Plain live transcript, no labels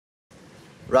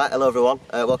Right, hello everyone,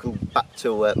 welcome back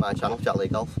to my channel, Jack Lee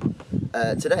Golf.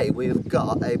 Today we've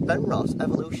got a Benross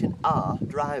Evolution R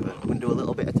driver. I'm going to do a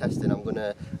little bit of testing.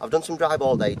 I've done some dry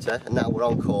ball data and now we're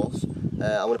on course. I'm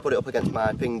going to put it up against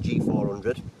my Ping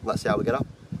G400. Let's see how we get on.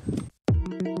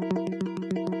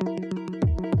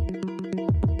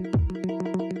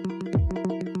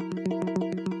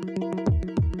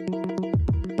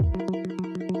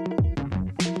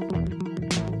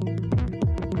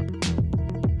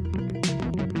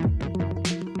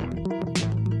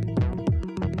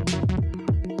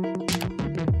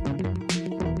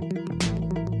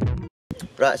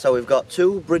 Right, so we've got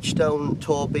two Bridgestone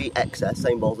Tour B XS,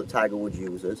 same balls that Tiger Woods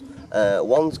uses.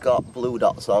 One's got blue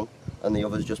dots on and the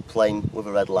other's just plain with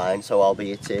a red line, so I'll be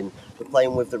hitting the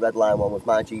plain with the red line one with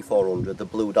my G400. The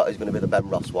blue dot is going to be the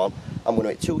Benross one. I'm going to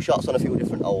hit two shots on a few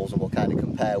different holes and we'll kind of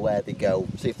compare where they go,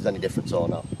 see if there's any difference or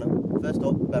not. First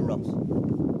up, Benross.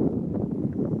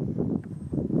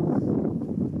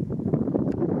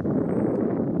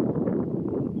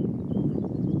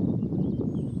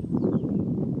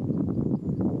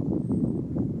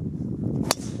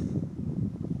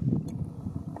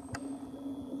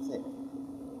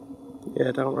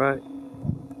 Yeah, don't right.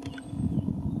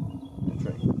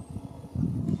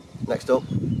 Next up,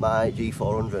 my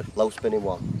G400, low spinning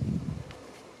one.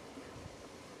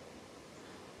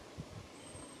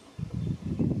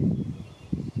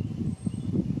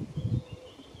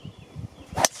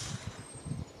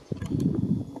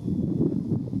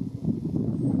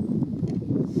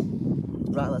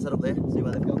 Right, let's head up there, see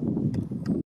where they've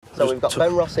gone. So we've got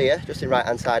Benross here, just in right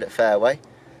hand side at fairway.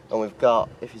 And we've got,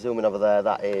 if you zoom in over there,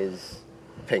 that is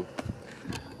Ping.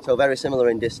 So very similar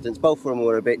in distance. Both of them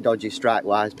were a bit dodgy strike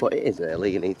wise, but it is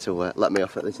early. You need to let me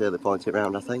off at this early point it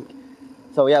round, I think.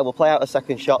 So yeah, we'll play out a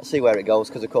second shot, see where it goes,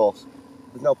 because of course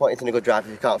there's no point in a good drive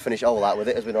if you can't finish all out with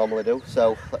it as we normally do.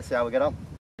 So let's see how we get on.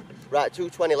 Right,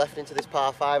 220 left into this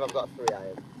par 5. I've got a 3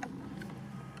 iron.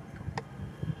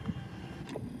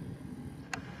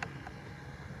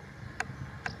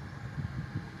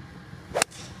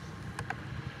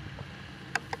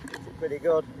 Pretty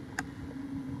good.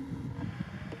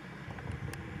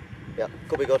 Yeah,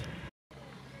 could be good.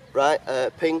 Right,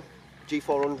 Ping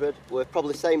G400. We're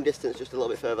probably same distance, just a little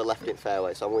bit further left in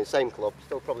fairway. So I'm going same club,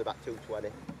 still probably back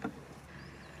 220.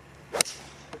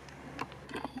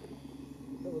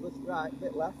 Still a good strike,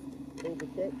 bit left, easy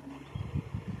kick.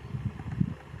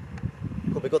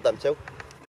 Could be good them too.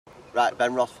 Right,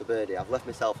 Benross for birdie. I've left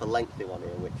myself a lengthy one here,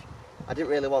 which I didn't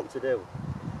really want to do.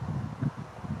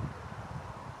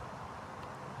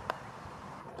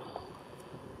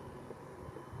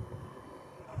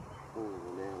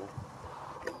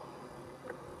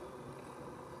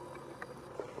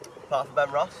 Par for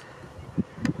Benross.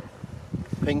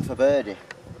 Ping for birdie.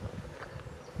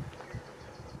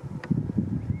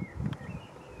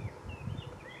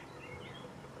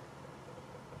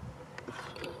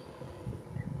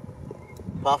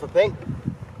 Par for Ping.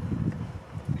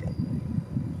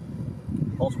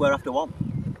 All square after one.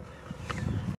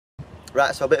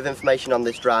 Right, so a bit of information on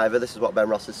this driver. This is what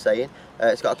Benross is saying.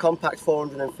 It's got a compact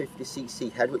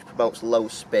 450cc head which promotes low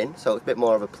spin, so it's a bit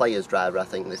more of a player's driver, I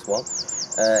think, this one.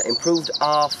 Improved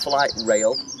R flight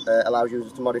rail allows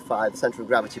users to modify the centre of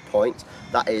gravity point.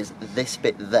 That is this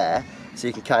bit there, so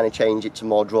you can kind of change it to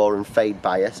more draw and fade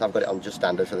bias. I've got it on just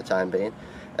standard for the time being.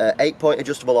 8-point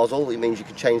adjustable nozzle, it means you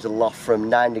can change the loft from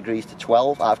 9 degrees to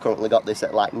 12. I've currently got this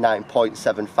at like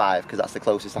 9.75 because that's the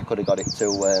closest I could have got it to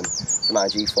my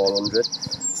G400.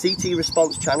 CT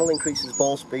response channel increases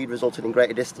ball speed, resulting in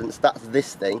greater distance. That's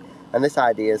this thing, and this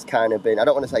idea has kind of been, I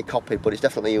don't want to say copied, but it's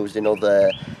definitely used in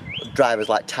other drivers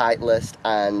like Titleist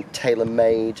and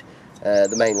TaylorMade,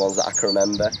 the main ones that I can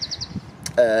remember.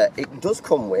 It does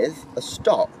come with a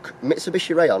stock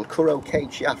Mitsubishi Rayon Kuro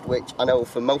cage shaft, which I know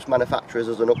for most manufacturers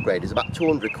as an upgrade is about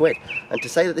 200 quid. And to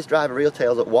say that this driver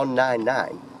retails at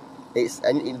 199,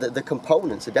 the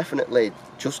components are definitely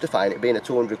justifying it being a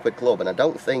 200 quid club, and I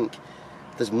don't think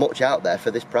there's much out there for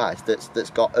this price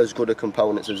that's got as good a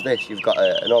components as this. You've got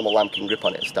a normal lambkin grip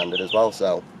on it as standard as well,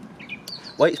 so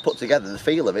the way it's put together, the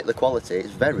feel of it, the quality is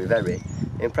very, very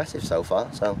impressive so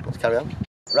far. So let's carry on.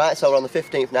 Right, so we're on the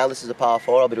 15th now. This is a par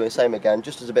 4. I'll be doing the same again.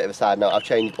 Just as a bit of a side note, I've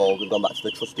changed balls. We've gone back to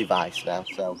the trusty Vice now.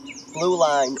 So blue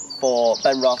line for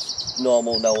Benross,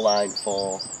 normal no line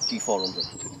for G400.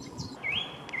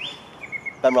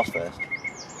 Benross first.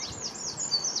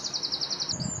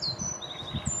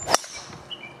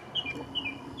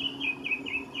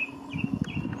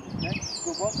 Okay,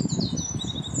 good one.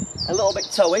 A little bit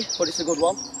toey, but it's a good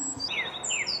one.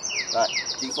 Right,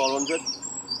 G400.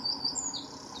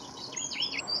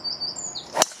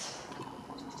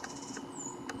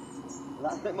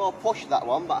 That's a bit more push, that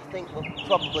one, but I think we'll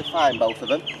probably find both of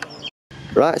them.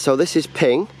 Right, so this is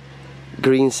ping,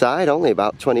 green side, only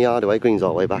about 20 yards away, green's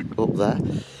all the way back up there.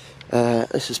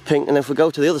 This is ping, and if we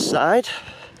go to the other side,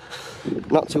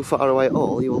 not too far away at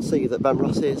all, you will see that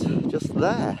Benross is just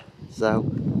there. So,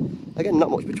 again, not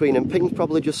much between them. Ping's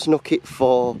probably just snuck it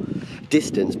for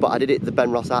distance, but I did it the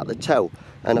Benross out the toe,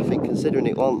 and I think considering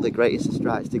it wasn't the greatest of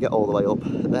strikes to get all the way up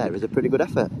there is a pretty good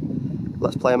effort.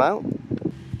 Let's play them out.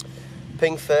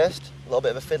 Ping first, a little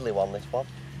bit of a fiddly one, this one.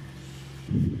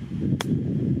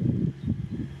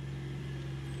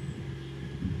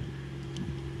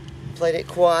 Played it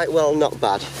quite well, not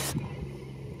bad.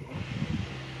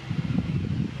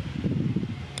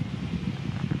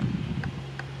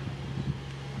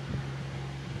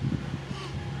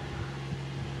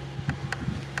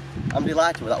 I'm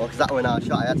delighted with that one because that was an hard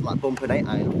shot. I had to like bump an 8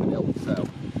 iron up the hill, so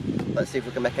let's see if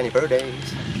we can make any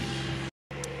birdies.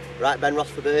 Right, Benross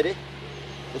for birdie.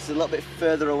 This is a little bit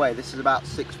further away. This is about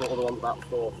 6 foot, other one's about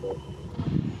 4 foot.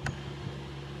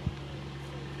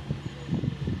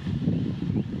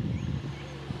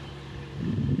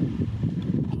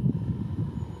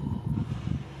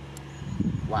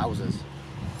 Wowzers.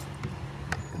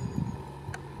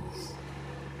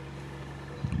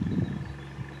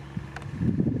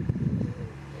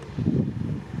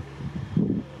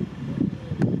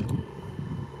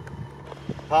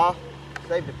 Par,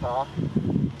 saved a par.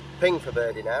 Ping for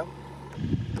birdie now.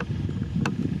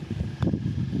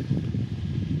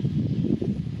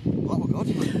 Well, we're good.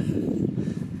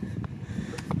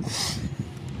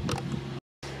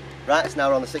 Right, it's now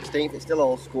we're on the 16th, it's still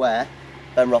all square.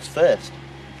 Benross first.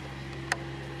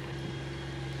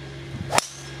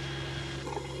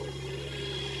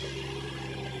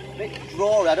 A bit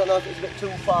drawy, I don't know if it's a bit too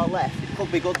far left. It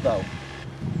could be good though.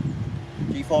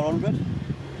 G400.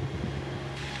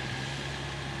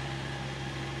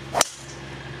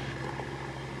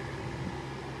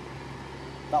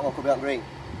 That one could be on green.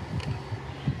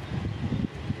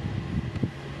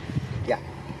 Yeah.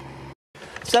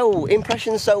 So,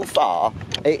 impressions so far,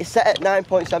 it's set at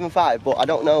 9.75, but I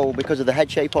don't know because of the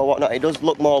head shape or whatnot, it does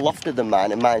look more lofted than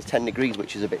mine, and mine's 10 degrees,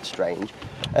 which is a bit strange.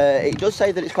 It does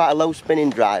say that it's quite a low spinning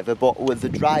driver, but with the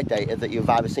dry data that you've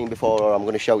either seen before or I'm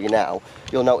going to show you now,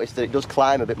 you'll notice that it does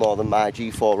climb a bit more than my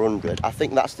G400. I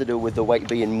think that's to do with the weight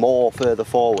being more further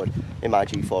forward in my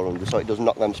G400, so it does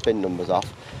knock them spin numbers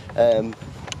off.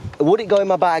 Would it go in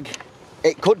my bag?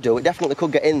 It could do, it definitely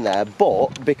could get in there,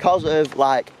 but because of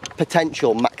like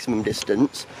potential maximum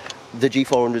distance, the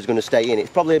G400 is going to stay in. It's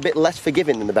probably a bit less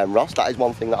forgiving than the Benross, that is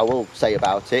one thing that I will say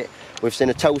about it. We've seen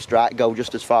a toe strike go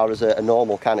just as far as a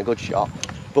normal kind of good shot,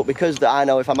 but because I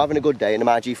know if I'm having a good day and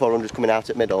my G400 is coming out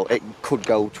at middle, it could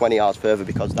go 20 yards further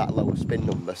because of that lower spin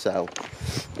number, so.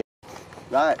 Yeah.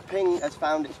 Right, ping has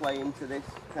found its way into this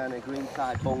kind of green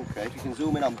side bunker. If you can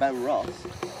zoom in on Benross,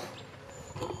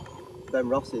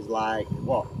 Benross is like,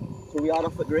 what, 2 yards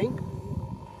off at green?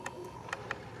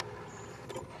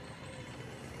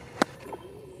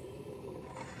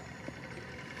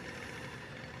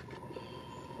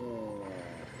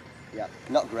 Yeah,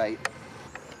 not great.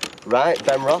 Right,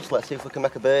 Benross, let's see if we can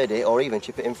make a birdie or even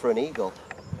chip it in for an eagle.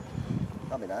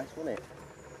 That'd be nice, wouldn't it?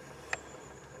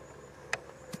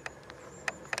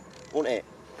 Wouldn't it?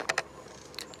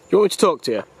 You want me to talk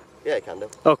to you? Yeah, you can do.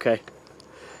 Okay.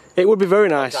 It would be very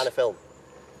nice. I'm trying to film.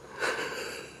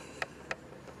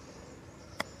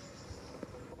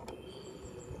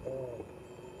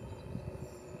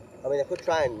 I mean, I could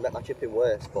try and make my chipping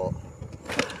worse, but...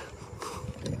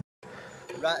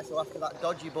 Right, so after that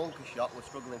dodgy bunker shot, we're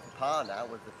struggling for par now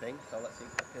with the ping, so let's see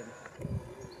if I can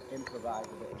improvise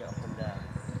a bit and get up and down.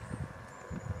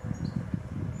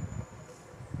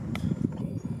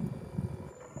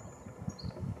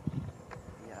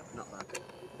 Yeah, not bad.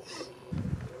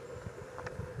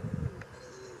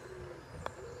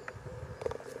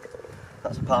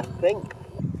 That's a par for ping.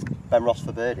 Benross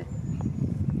for birdie.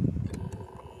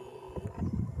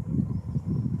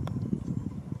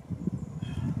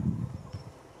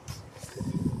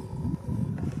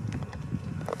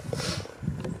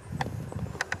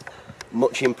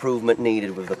 Much improvement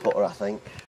needed with the putter, I think.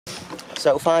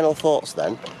 So final thoughts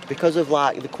then, because of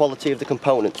like the quality of the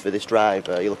components for this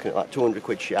driver, you're looking at like 200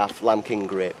 quid shaft, Lamb-King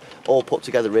grip, all put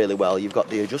together really well. You've got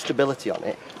the adjustability on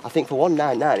it. I think for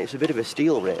 199 it's a bit of a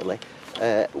steal really.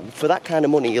 For that kind of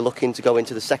money you're looking to go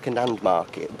into the second-hand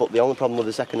market, but the only problem with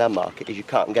the second-hand market is you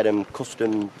can't get them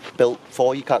custom built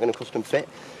for you, can't get them custom fit.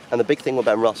 And the big thing with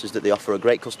Benross is that they offer a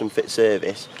great custom fit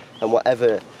service, and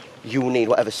whatever you need,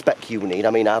 whatever spec you need.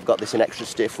 I mean, I've got this in extra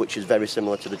stiff, which is very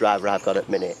similar to the driver I've got at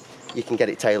minute. You can get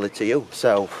it tailored to you.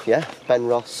 So yeah,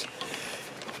 Benross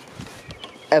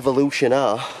Evolution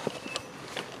are,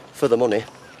 for the money,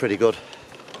 pretty good.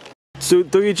 So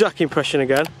do your jack impression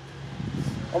again.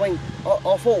 I mean,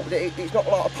 I thought that it's not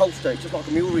like a poster, it's just like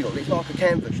a mural, it's like a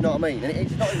canvas, you know what I mean? And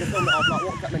it's not even a film that I've like,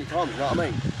 watched that many times, you know what I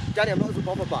mean? Danny, I'm not even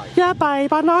bothered by it. Yeah,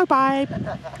 babe, I know, babe.